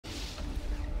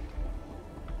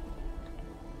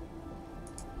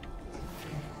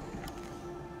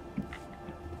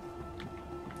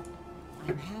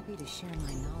I'm happy to share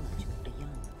my knowledge with the young.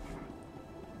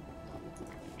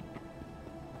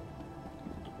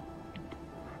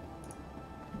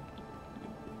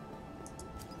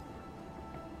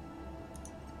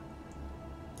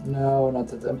 No, not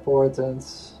that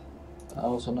important.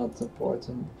 Also not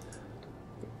important.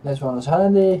 This one is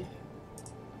handy.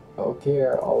 Okay,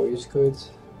 always good.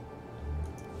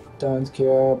 Don't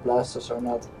care, blasters or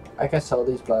not. I can sell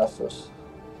these blasters.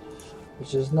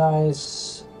 Which is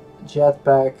nice.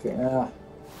 Jetpack, yeah.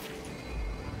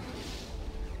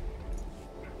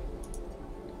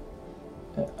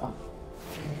 Yeah.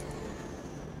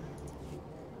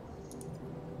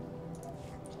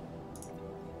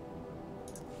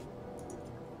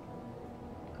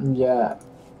 Yeah.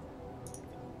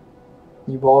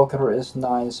 The Walker is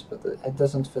nice, but it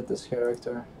doesn't fit this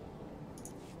character.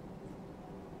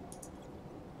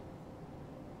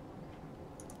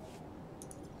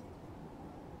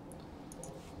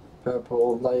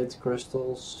 Purple light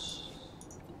crystals.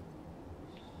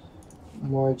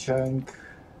 More junk.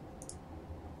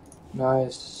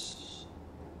 Nice.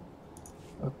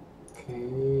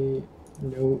 Okay.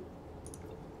 No.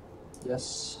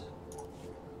 Yes.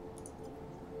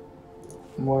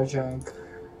 More junk.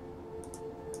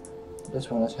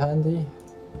 This one is handy.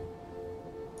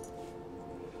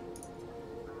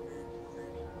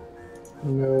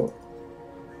 No.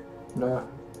 No.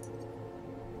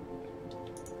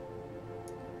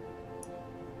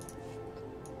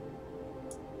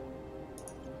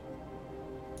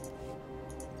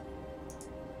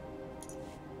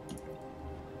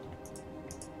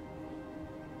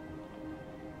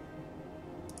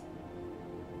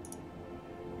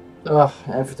 Ugh,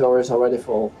 inventory is already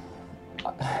full.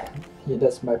 Yeah,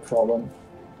 that's my problem.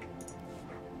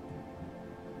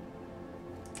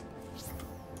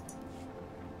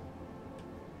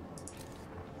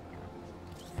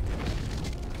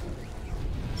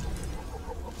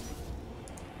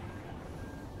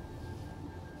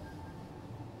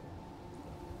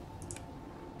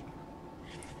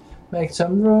 Make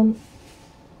some room.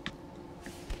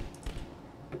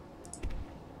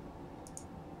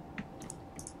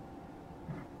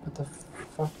 What the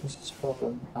fuck is this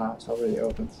problem? Ah, it's already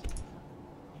opened.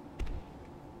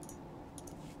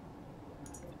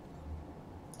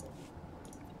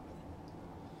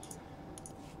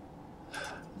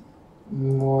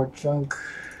 More junk.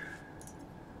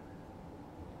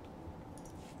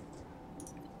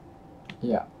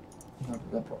 Yeah,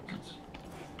 not that important.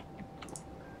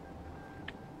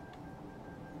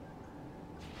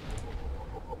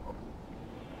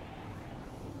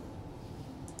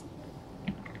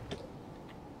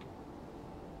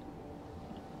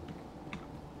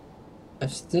 I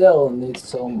still need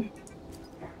some,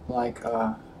 like,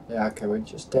 yeah, okay, we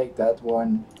just take that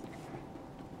one.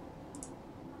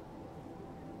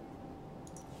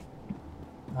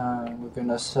 We're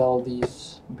gonna sell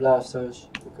these blasters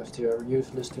because they are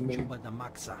useless to me.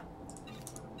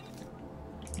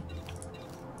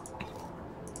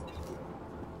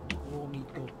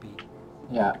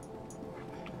 Yeah,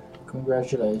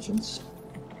 congratulations.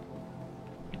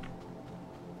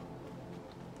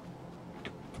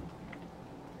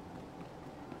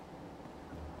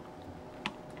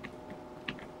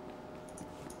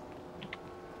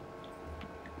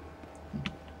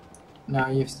 Now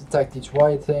you have to attack these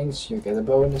white things, you get a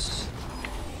bonus.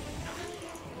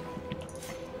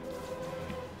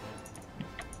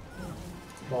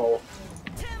 Well,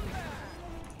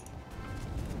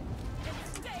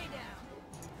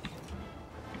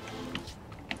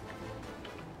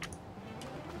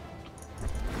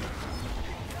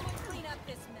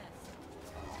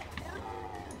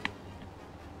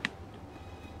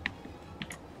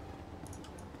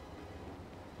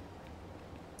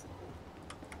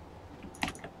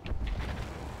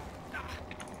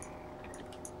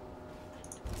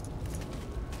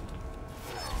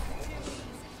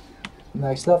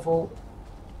 next level.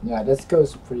 Yeah, this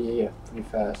goes pretty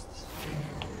fast.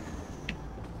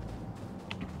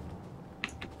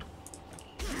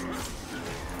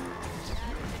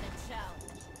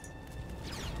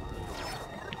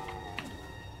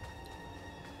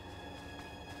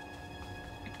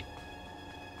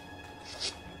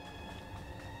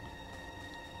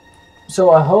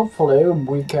 So hopefully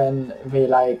we can be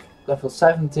like level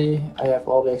 70. I have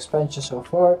all the expansions so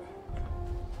far.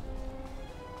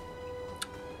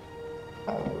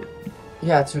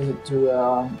 Yeah,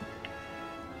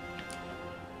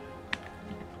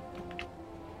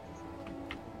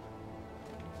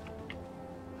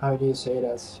 how do you say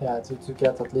that? Yeah, to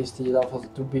get at least the level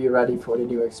to be ready for the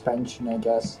new expansion, I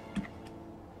guess.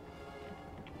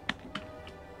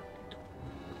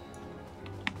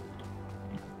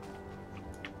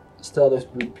 still looks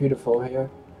beautiful here.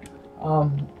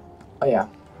 Oh yeah,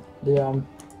 the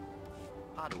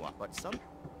But some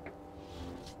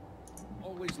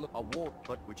always look a war,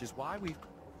 but which is why we.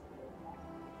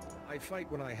 I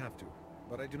fight when I have to,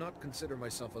 but I do not consider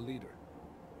myself a leader.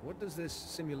 What does this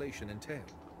simulation entail?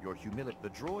 Your humility. The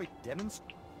droid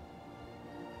demonstrates.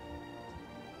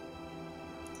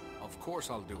 Of course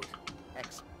I'll do it.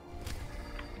 X.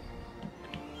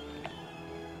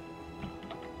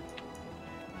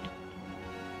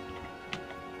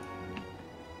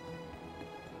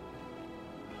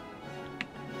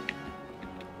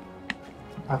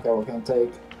 Okay, we can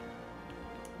take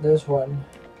this one.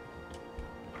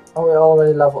 Oh, we're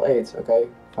already level 8. Okay,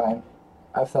 fine.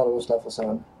 I thought it was level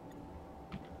 7.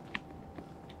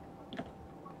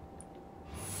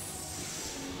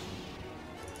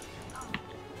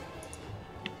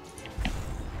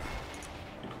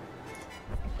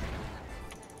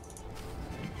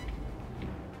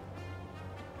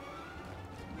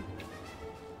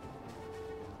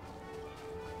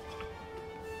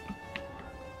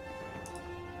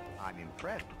 I'm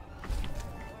impressed.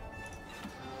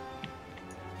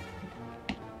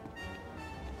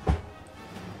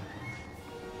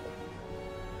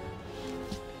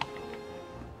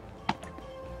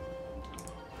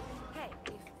 Hey,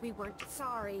 if we weren't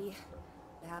sorry,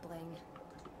 babbling.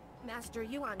 Master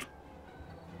Yuan.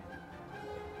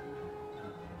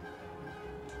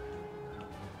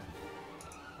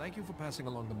 Thank you for passing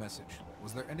along the message.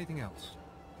 Was there anything else?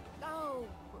 Oh,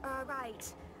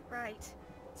 right.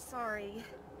 Sorry.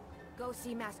 Go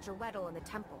see Master Weddle in the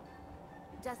temple.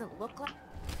 Doesn't look like...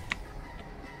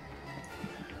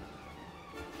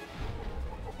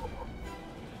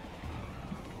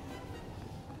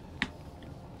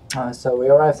 So we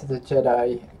arrived at the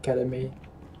Jedi Academy,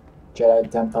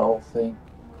 Jedi Temple thing.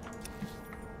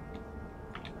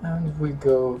 And we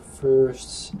go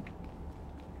first.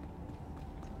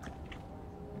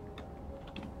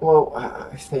 Well,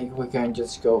 I think we can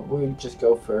just go. We just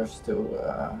go first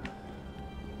to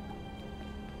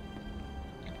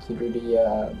do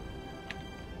the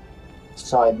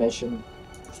side mission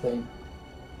thing.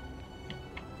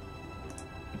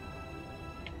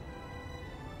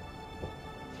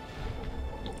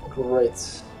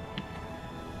 Great.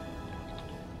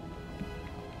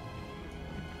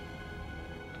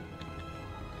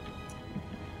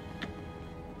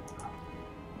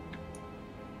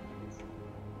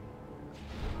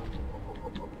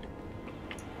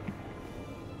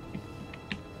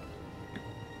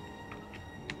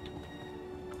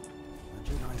 The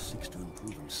Jedi seeks to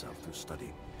improve himself through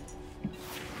study.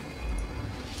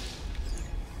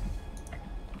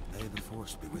 May the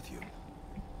Force be with you.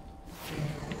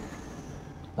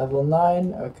 Level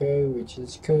 9, okay, which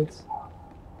is good.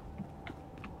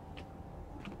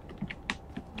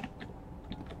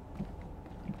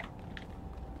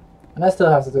 And I still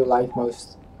have to do like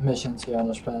most missions here on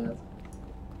this planet.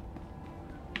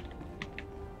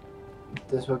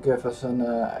 This will give us an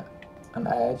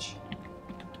edge.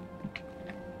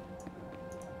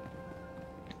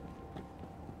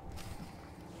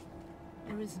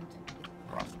 There isn't.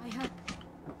 I have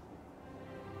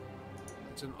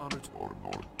It's an honor to...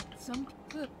 some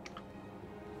good.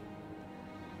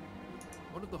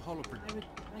 One of the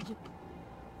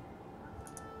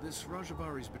This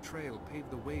Rajavari's betrayal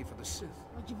paved the way for the Sith.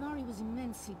 Rajavari was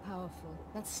immensely powerful.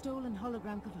 That stolen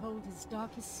hologram could hold his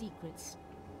darkest secrets.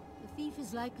 The thief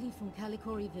is likely from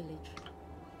Kalikori village.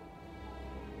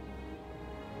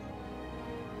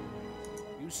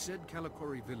 You said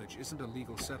Kalikori village isn't a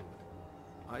legal settlement.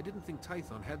 I didn't think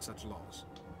Tython had such laws.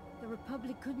 The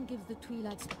Republic couldn't give the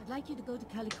Twi'leks. I'd like you to go to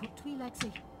Kalikori. Twi'leks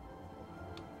are...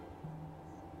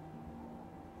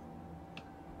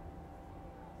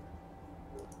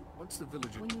 Once the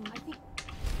villager... When you... I think...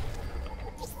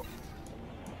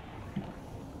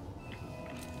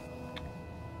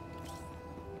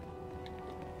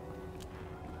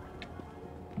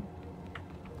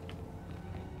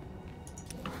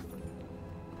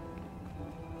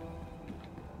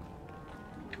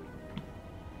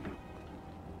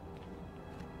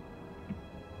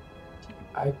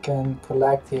 I can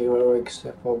collect heroics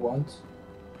if I want.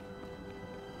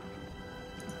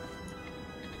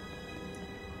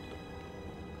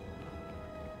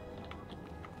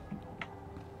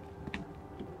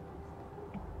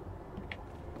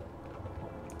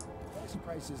 Best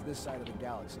prices this side of the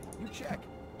galaxy. You check.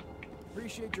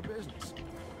 Appreciate your business.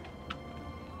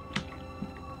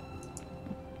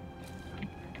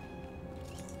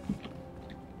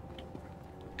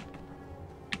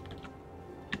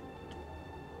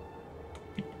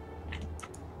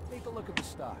 Take a look at the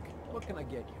stock. What can I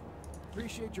get you?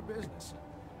 Appreciate your business.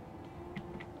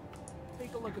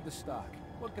 Take a look at the stock.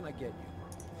 What can I get you?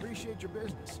 Appreciate your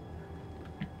business.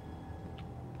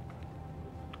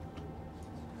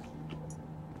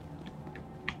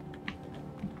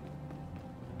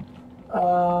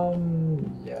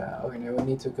 Yeah, okay, now we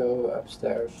need to go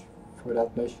upstairs for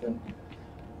that mission.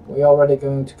 We're already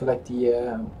going to collect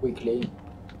the weekly,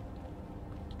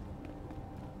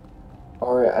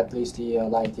 or at least the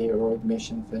light heroic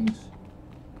mission things.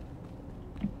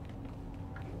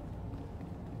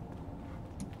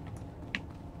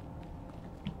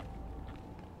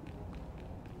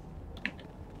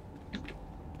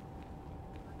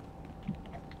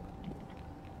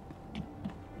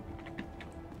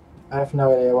 I have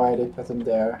no idea why they put them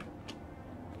there.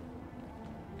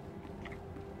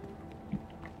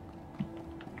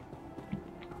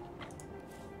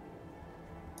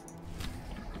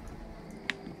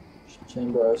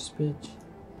 Chamber of speech.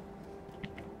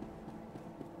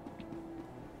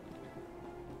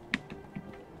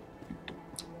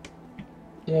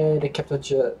 Yeah, they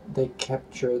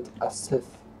captured a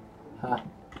Sith. Huh.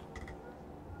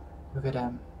 Look at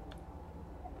them.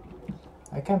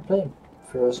 I can play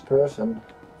first person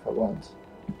if I want,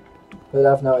 but I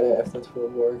have no idea if that will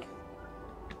work.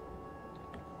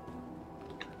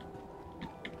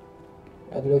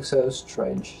 It looks so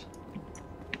strange.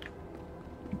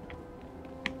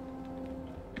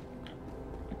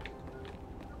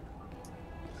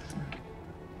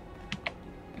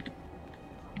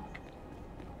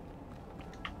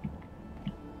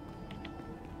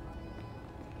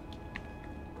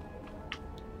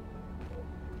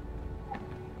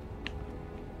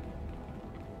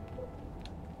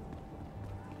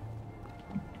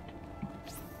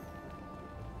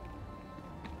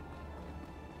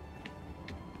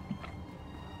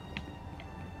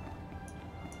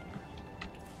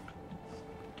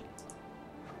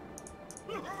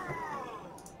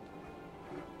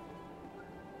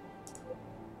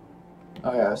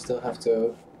 Oh yeah, I still have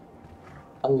to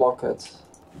unlock it.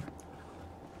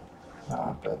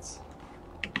 Ah, but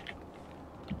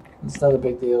it's not a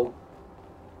big deal.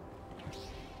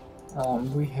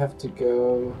 We have to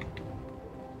go.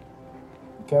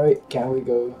 Can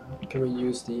we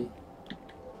use the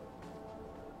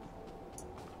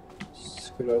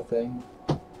scooter thing?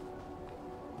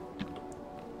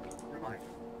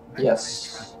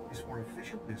 Yes. Is for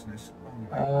official business only.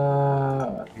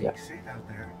 Yeah. Safe out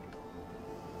there.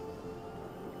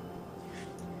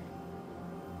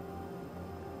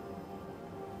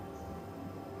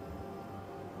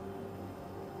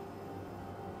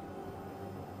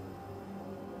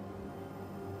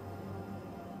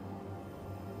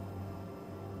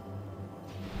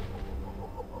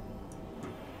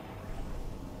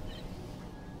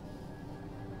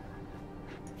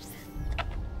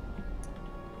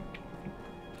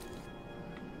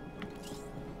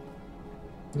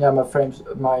 Yeah, my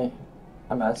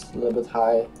MS is a little bit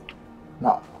high,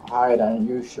 not higher than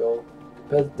usual,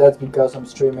 but that's because I'm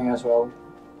streaming as well.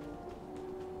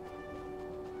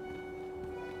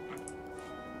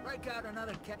 Break out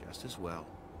another cat. Just as well.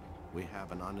 We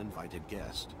have an uninvited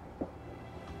guest.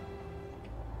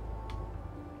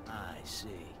 I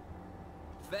see.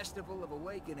 Festival of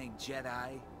Awakening,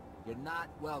 Jedi. You're not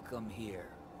welcome here.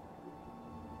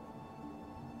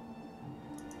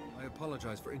 I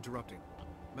apologize for interrupting.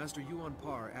 Master Yuan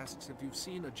Par asks if you've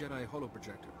seen a Jedi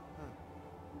holoprojector.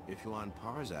 If Yuan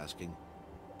Par's asking,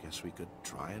 guess we could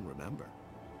try and remember.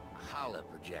 A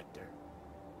holoprojector.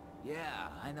 Yeah,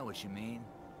 I know what you mean.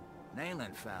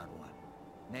 Nayland found one.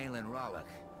 Nayland Rollock.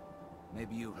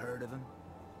 Maybe you've heard of him?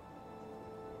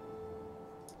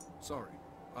 Sorry,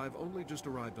 I've only just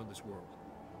arrived on this world.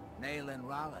 Nayland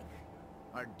Rollock.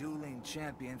 Our dueling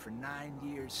champion for 9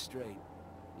 years straight.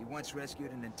 He once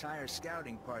rescued an entire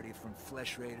scouting party from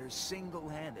flesh raiders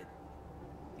single-handed.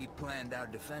 He planned our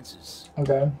defenses.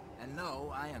 Okay. And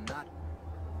no, I am not...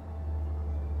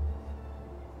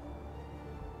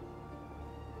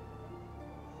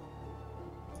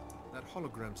 That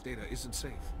hologram's data isn't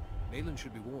safe. Nayland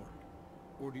should be warned.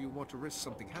 Or do you want to risk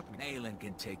something happening? Nayland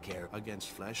can take care of... Against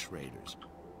flesh raiders.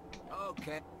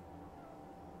 Okay.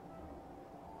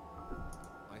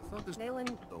 I thought this...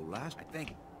 Nayland... Though last... I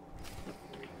think...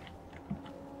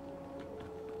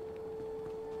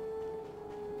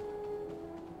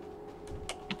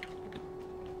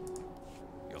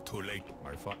 You're too late,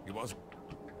 my father. He was...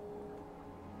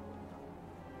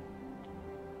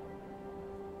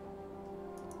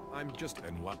 I'm just...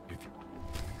 And what if...